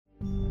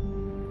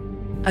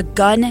a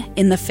gun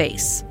in the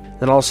face.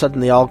 Then all of a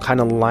sudden they all kind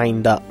of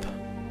lined up.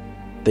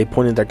 They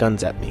pointed their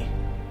guns at me.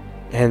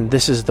 And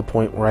this is the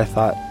point where I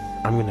thought,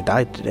 I'm going to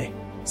die today.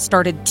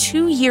 Started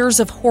 2 years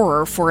of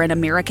horror for an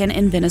American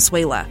in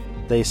Venezuela.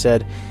 They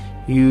said,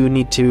 you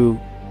need to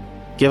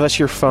give us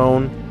your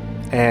phone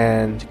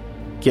and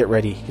get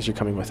ready because you're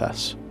coming with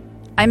us.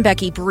 I'm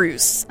Becky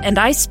Bruce, and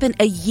I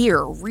spent a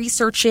year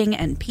researching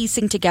and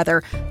piecing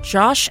together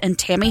Josh and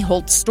Tammy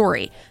Holt's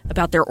story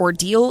about their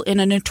ordeal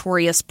in a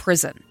notorious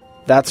prison.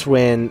 That's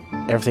when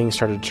everything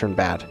started to turn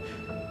bad.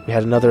 We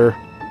had another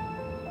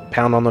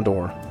pound on the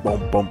door.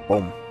 Boom, boom,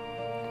 boom.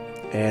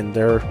 And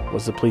there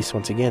was the police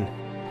once again.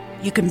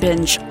 You can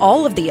binge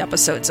all of the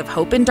episodes of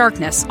Hope in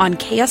Darkness on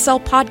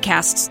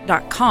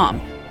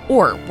KSLpodcasts.com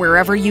or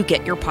wherever you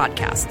get your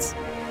podcasts.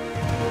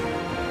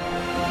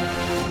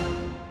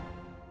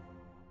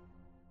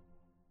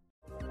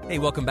 Hey,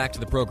 welcome back to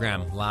the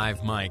program,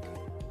 Live Mike.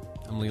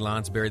 I'm Lee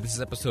Lonsberry. This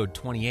is episode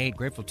 28.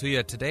 Grateful to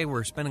you. Today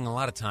we're spending a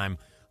lot of time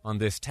on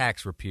this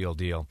tax repeal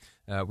deal.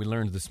 We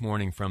learned this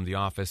morning from the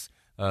office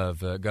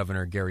of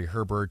Governor Gary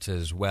Herbert,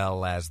 as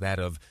well as that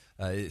of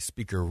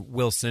Speaker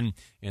Wilson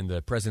and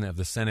the President of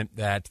the Senate,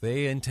 that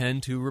they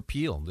intend to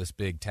repeal this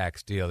big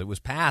tax deal. It was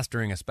passed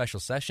during a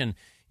special session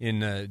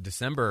in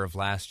December of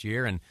last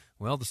year, and,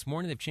 well, this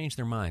morning they've changed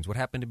their minds. What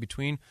happened in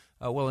between?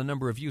 Well, a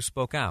number of you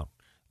spoke out.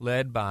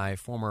 Led by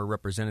former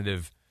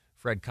Representative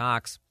Fred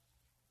Cox,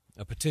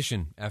 a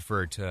petition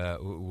effort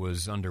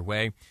was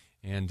underway,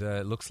 and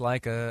it looks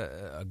like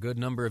a good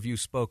number of you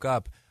spoke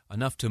up,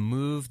 enough to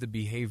move the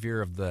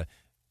behavior of the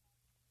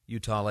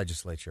Utah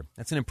legislature.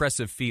 That's an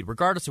impressive feat,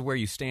 regardless of where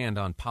you stand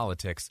on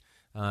politics,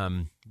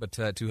 but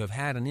to have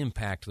had an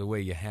impact the way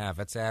you have,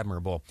 that's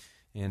admirable,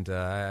 and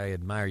I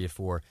admire you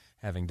for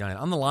having done it.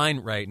 On the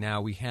line right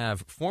now, we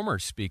have former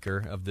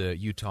Speaker of the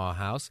Utah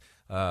House,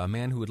 a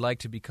man who would like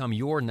to become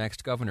your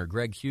next governor.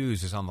 Greg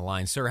Hughes is on the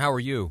line. Sir, how are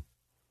you?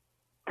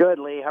 Good,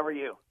 Lee. How are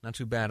you? Not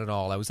too bad at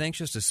all. I was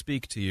anxious to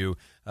speak to you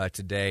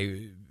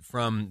today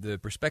from the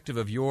perspective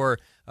of your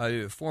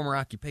former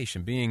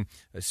occupation, being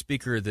a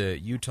Speaker of the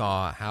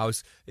Utah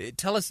House.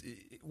 Tell us,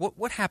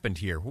 what happened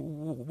here?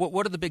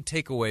 What are the big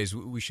takeaways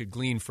we should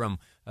glean from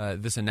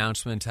this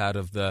announcement out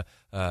of the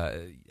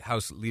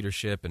House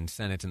leadership and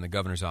Senate and the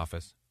governor's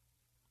office?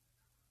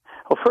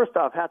 Well, first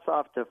off, hats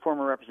off to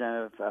former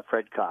Representative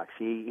Fred Cox.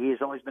 He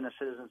has always been a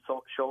citizen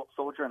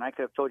soldier, and I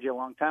could have told you a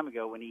long time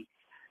ago when he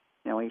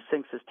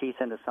sinks his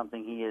teeth into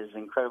something, he is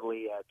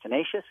incredibly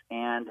tenacious.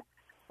 And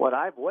what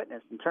I've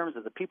witnessed in terms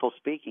of the people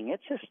speaking,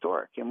 it's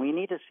historic, and we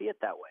need to see it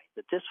that way,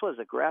 that this was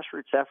a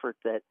grassroots effort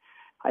that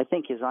I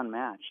think is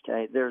unmatched.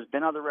 There's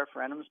been other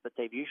referendums, but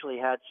they've usually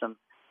had some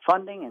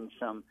funding and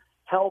some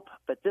help,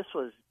 but this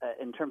was,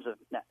 in terms of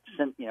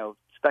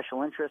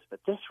special interest,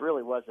 but this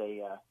really was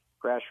a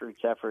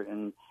grassroots effort,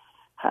 and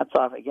hats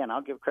off. Again,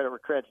 I'll give credit where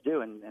credit's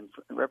due, and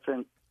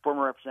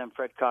former Representative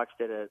Fred Cox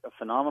did a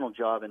phenomenal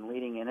job in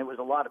leading, and it was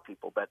a lot of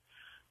people, but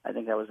I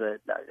think that was a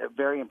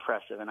very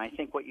impressive. And I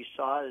think what you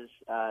saw is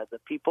the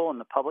people and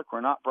the public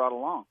were not brought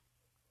along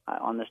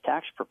on this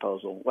tax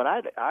proposal. What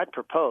I'd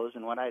propose,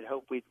 and what I'd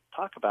hope we'd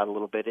talk about a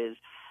little bit, is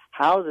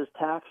how this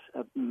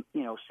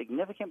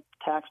significant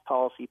tax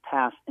policy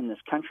passed in this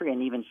country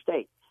and even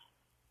state.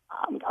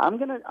 I'm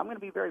going to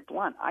be very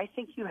blunt. I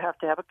think you have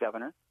to have a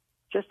governor.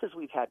 Just as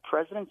we've had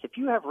presidents, if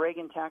you have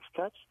Reagan tax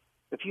cuts,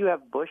 if you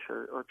have Bush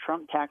or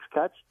Trump tax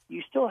cuts,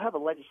 you still have a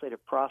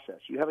legislative process.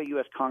 You have a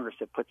U.S. Congress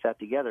that puts that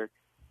together,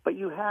 but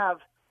you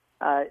have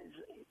a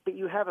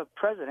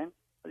president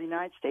of the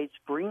United States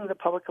bringing the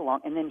public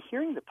along and then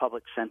hearing the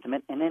public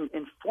sentiment and then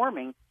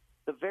informing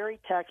the very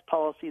tax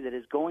policy that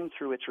is going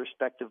through its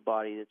respective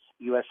body, its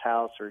U.S.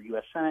 House or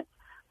U.S. Senate.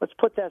 Let's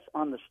put that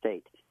on the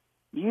state.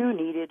 You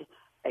needed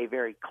a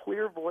very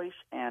clear voice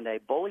and a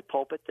bully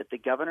pulpit that the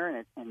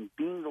governor, and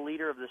being the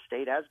leader of the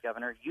state as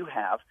governor, you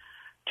have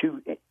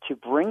to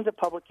bring the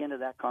public into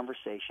that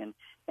conversation,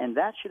 and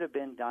that should have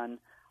been done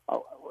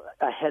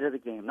ahead of the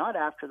game, not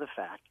after the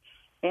fact.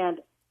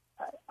 And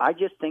I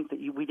just think that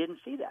we didn't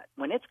see that.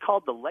 When it's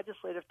called the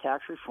legislative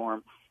tax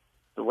reform,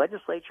 the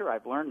legislature,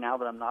 I've learned now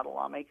that I'm not a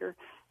lawmaker,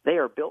 they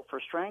are built for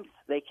strength.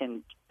 They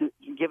can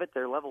give it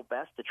their level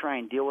best to try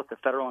and deal with the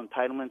federal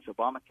entitlements,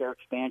 Obamacare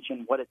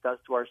expansion, what it does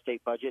to our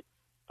state budget.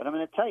 But I'm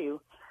going to tell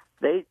you,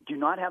 they do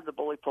not have the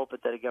bully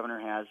pulpit that a governor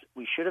has.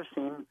 We should have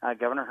seen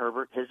Governor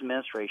Herbert, his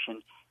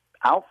administration,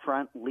 out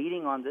front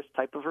leading on this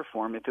type of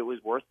reform if it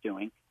was worth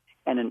doing,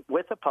 and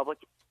with the public,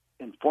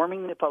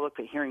 informing the public,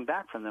 but hearing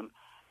back from them,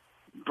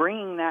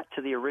 bringing that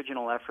to the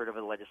original effort of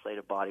a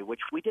legislative body, which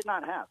we did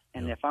not have.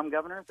 And if I'm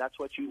governor, that's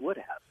what you would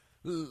have.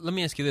 Let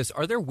me ask you this.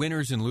 Are there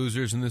winners and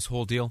losers in this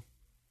whole deal?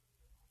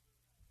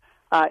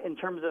 In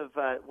terms of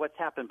what's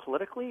happened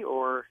politically,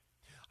 or...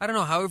 I don't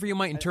know, however you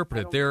might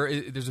interpret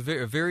it. There's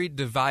a very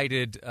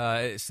divided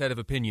set of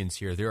opinions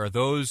here. There are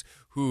those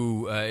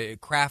who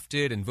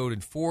crafted and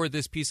voted for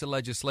this piece of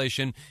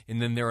legislation,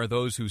 and then there are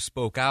those who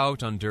spoke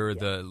out under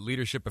the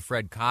leadership of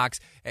Fred Cox.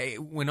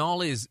 When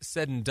all is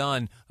said and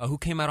done, who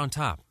came out on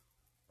top?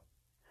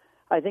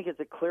 I think it's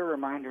a clear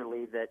reminder,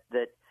 Lee,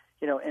 that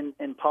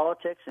in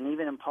politics and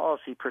even in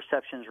policy,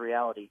 perception is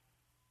reality.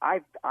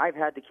 I've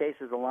had the case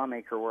as a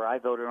lawmaker where I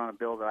voted on a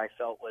bill that I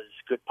felt was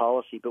good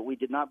policy, but we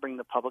did not bring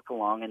the public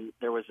along, and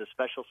there was a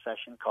special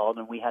session called,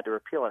 and we had to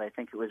repeal it. I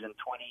think it was in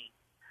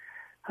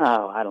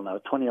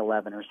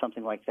 2011 or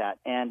something like that.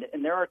 And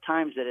there are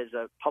times that as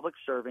a public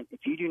servant,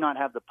 if you do not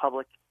have the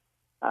public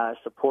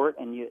support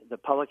and the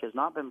public has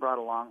not been brought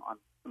along on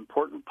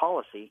important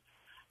policy,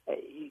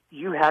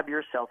 you have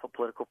yourself a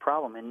political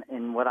problem.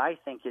 And what I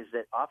think is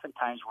that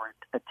oftentimes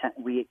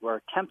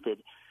we're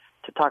tempted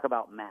to talk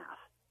about math.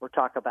 We're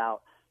talking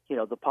about,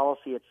 the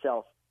policy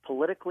itself.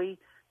 Politically,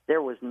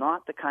 there was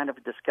not the kind of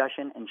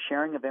discussion and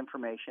sharing of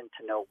information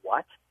to know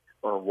what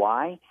or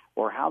why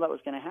or how that was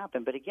going to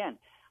happen. But again,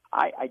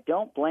 I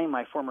don't blame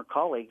my former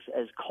colleagues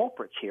as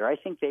culprits here. I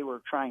think they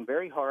were trying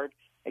very hard.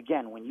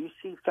 Again, when you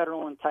see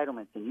federal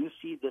entitlements and you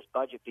see this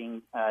budget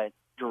being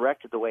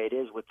directed the way it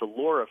is with the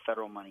lure of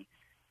federal money,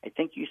 I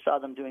think you saw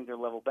them doing their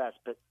level best.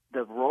 But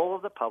the role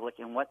of the public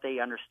and what they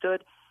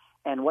understood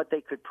and what they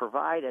could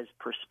provide as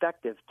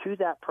perspective to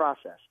that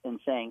process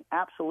and saying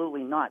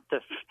absolutely not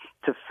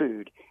to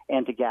food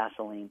and to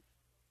gasoline.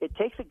 It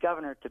takes a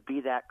governor to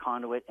be that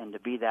conduit and to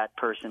be that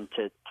person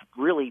to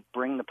really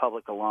bring the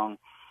public along.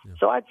 Yeah.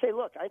 So I'd say,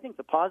 look, I think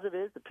the positive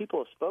is the people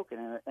have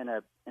spoken in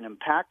an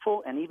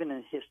impactful and even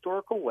a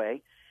historical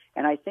way,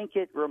 and I think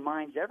it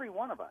reminds every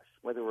one of us,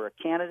 whether we're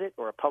a candidate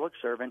or a public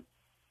servant,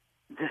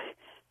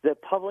 the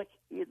public,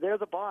 they're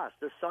the boss.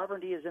 The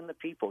sovereignty is in the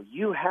people.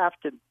 You have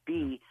to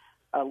be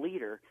a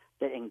leader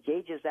that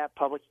engages that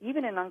public,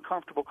 even in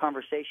uncomfortable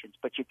conversations.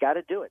 But you got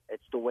to do it.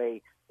 It's the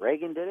way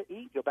Reagan did it.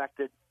 You go back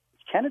to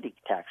Kennedy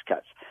tax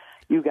cuts.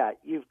 You've got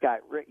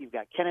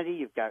Kennedy.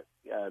 You've got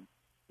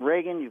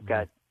Reagan. You've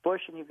got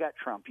Bush, and you've got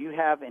Trump.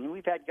 And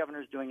we've had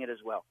governors doing it as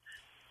well.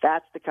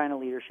 That's the kind of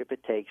leadership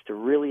it takes to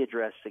really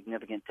address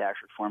significant tax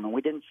reform, and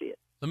we didn't see it.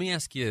 Let me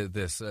ask you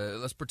this.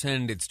 Let's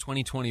pretend it's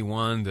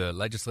 2021. The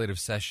legislative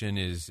session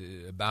is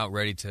about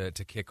ready to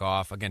kick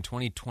off. Again,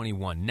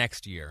 2021,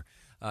 next year.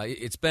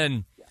 It's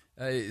been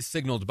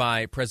signaled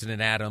by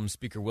President Adams,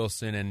 Speaker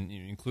Wilson, and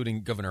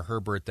including Governor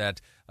Herbert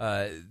that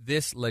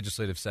this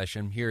legislative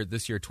session here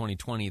this year,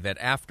 2020, that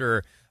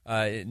after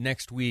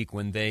next week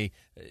when they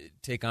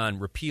take on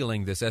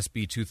repealing this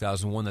SB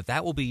 2001,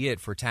 that will be it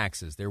for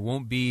taxes. There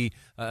won't be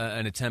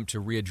an attempt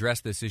to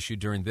readdress this issue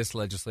during this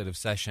legislative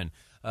session.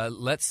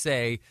 Let's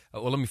say,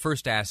 let me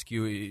first ask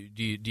you,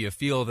 do you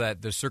feel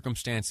that the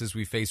circumstances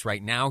we face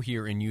right now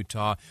here in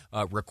Utah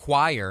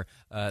require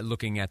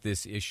looking at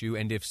this issue?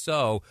 And if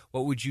so,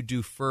 what would you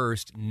do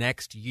first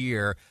next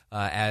year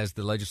as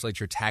the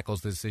legislature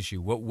tackles this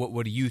issue?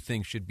 What do you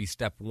think should be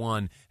step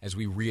one as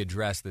we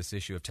readdress this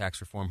issue of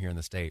tax reform here in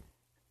the state?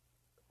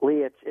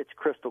 Lee, it's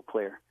crystal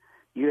clear.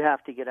 You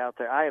have to get out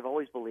there. I have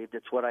always believed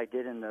it's what I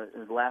did in the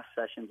last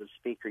sessions as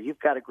Speaker. You've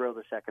got to grow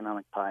this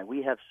economic pie.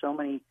 We have so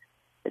many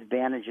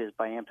advantages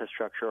by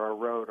infrastructure, our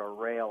road, our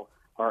rail,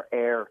 our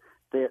air.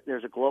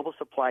 There's a global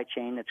supply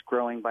chain that's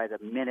growing by the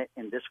minute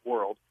in this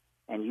world,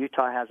 and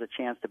Utah has a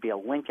chance to be a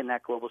link in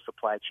that global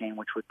supply chain,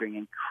 which would bring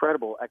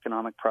incredible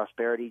economic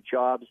prosperity,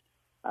 jobs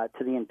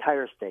to the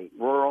entire state,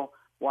 rural,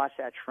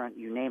 Wasatch Front,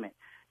 you name it.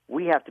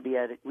 We have to be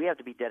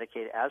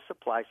dedicated as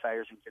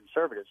supply-siders and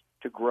conservatives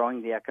to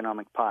growing the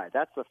economic pie.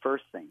 That's the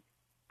first thing.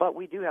 But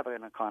we do have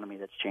an economy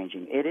that's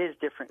changing. It is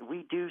different.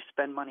 We do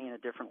spend money in a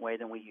different way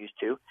than we used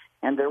to,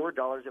 and there were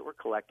dollars that were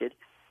collected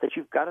that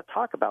you've got to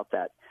talk about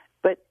that.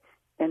 But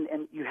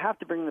and you have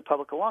to bring the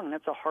public along, and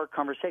that's a hard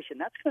conversation.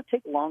 That's going to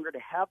take longer to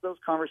have those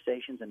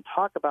conversations and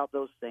talk about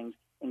those things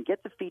and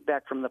get the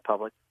feedback from the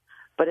public.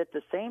 But at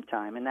the same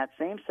time, in that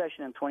same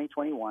session in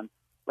 2021,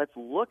 let's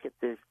look at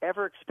this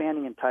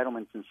ever-expanding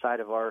entitlements inside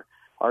of our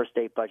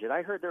state budget.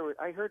 I heard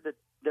that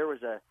there was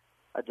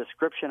a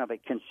description of a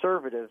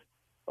conservative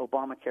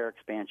Obamacare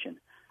expansion.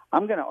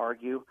 I'm going to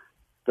argue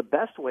the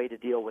best way to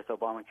deal with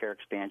Obamacare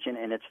expansion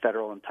and its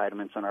federal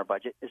entitlements on our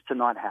budget is to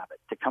not have it,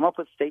 to come up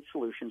with state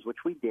solutions, which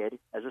we did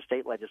as a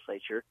state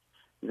legislature,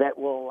 that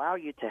will allow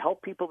you to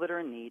help people that are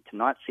in need, to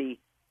not see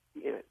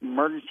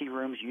emergency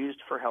rooms used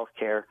for health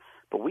care.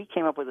 But we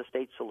came up with a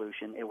state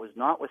solution. It was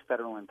not with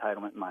federal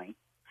entitlement money.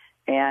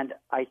 And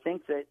I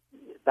think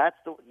that's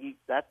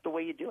the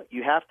way you do it.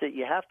 You have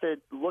to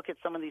look at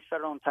some of these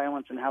federal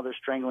entitlements and how they're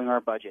strangling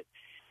our budget.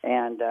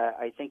 And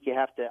I think you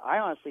have to. I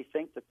honestly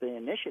think that the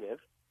initiative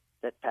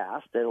that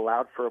passed that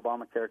allowed for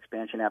Obamacare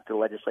expansion after the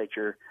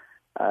legislature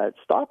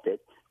stopped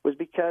it was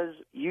because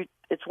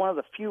it's one of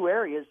the few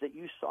areas that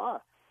you saw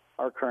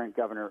our current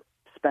governor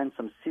spend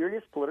some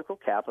serious political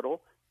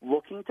capital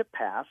looking to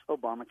pass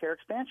Obamacare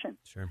expansion.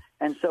 Sure.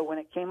 And so when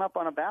it came up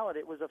on a ballot,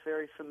 it was a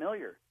very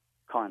familiar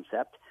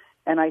concept.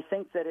 And I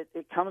think that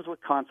it comes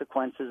with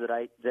consequences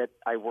that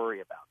I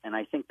worry about. And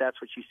I think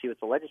that's what you see with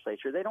the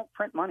legislature. They don't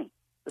print money.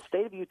 The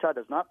state of Utah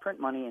does not print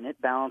money, and it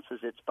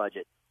balances its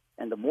budget.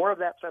 And the more of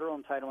that federal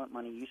entitlement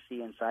money you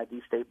see inside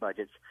these state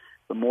budgets,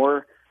 the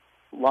more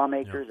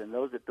lawmakers and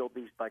those that build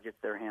these budgets,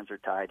 their hands are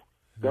tied.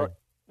 So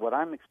what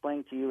I'm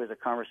explaining to you is a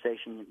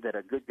conversation that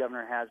a good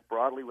governor has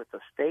broadly with the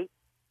state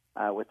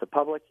with the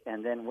public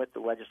and then with the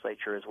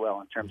legislature as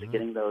well in terms of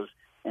getting those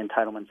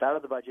entitlements out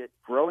of the budget,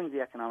 growing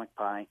the economic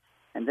pie,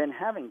 and then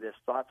having this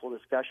thoughtful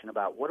discussion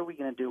about what are we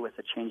going to do with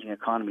a changing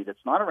economy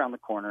that's not around the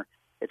corner,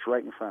 it's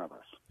right in front of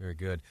us. Very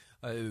good.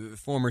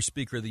 Former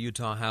Speaker of the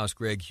Utah House,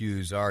 Greg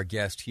Hughes, our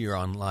guest here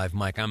on Live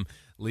Mike. I'm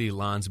Lee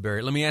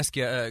Lonsberry. Let me ask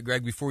you,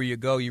 Greg, before you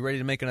go, you ready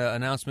to make an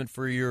announcement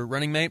for your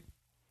running mate?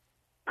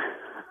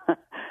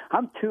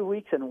 I'm 2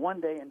 weeks and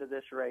 1 day into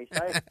this race.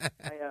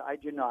 I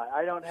do not.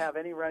 I don't have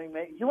any running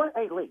mate. Hey, Lee, what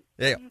are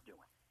you doing?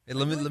 Hey,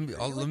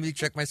 let me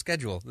check my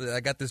schedule. I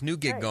got this new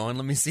gig going.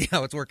 Let me see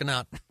how it's working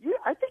out.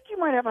 I think you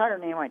might have a higher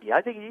name idea.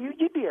 I think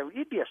you'd be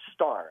a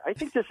star. I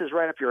think this is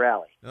right up your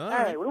alley. All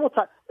right. We'll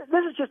talk.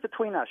 This is just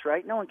between us,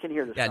 right? No one can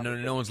hear this. Yeah,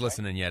 no one's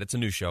listening yet. It's a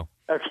new show.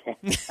 Okay.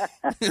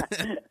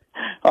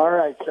 All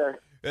right, sir.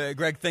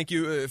 Greg, thank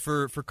you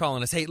for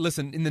calling us. Hey,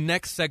 listen, in the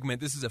next segment,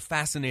 this is a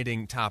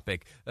fascinating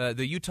topic.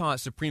 The Utah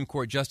Supreme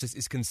Court Justice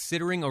is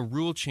considering a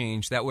rule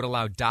change that would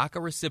allow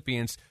DACA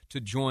recipients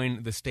to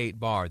join the state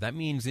bar. That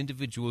means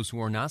individuals who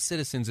are not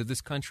citizens of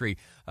this country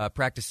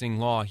practicing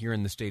law here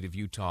in the state of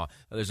Utah.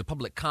 There's a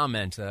public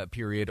comment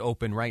period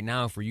open right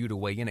now for you to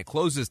weigh in. It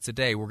closes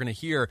today. We're going to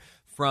hear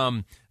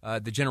from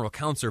the general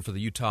counsel for the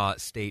Utah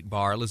State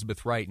Bar,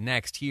 Elizabeth Wright,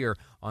 next here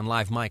on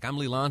Live Mike. I'm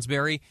Lee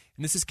Lonsberry,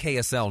 and this is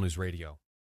KSL News Radio.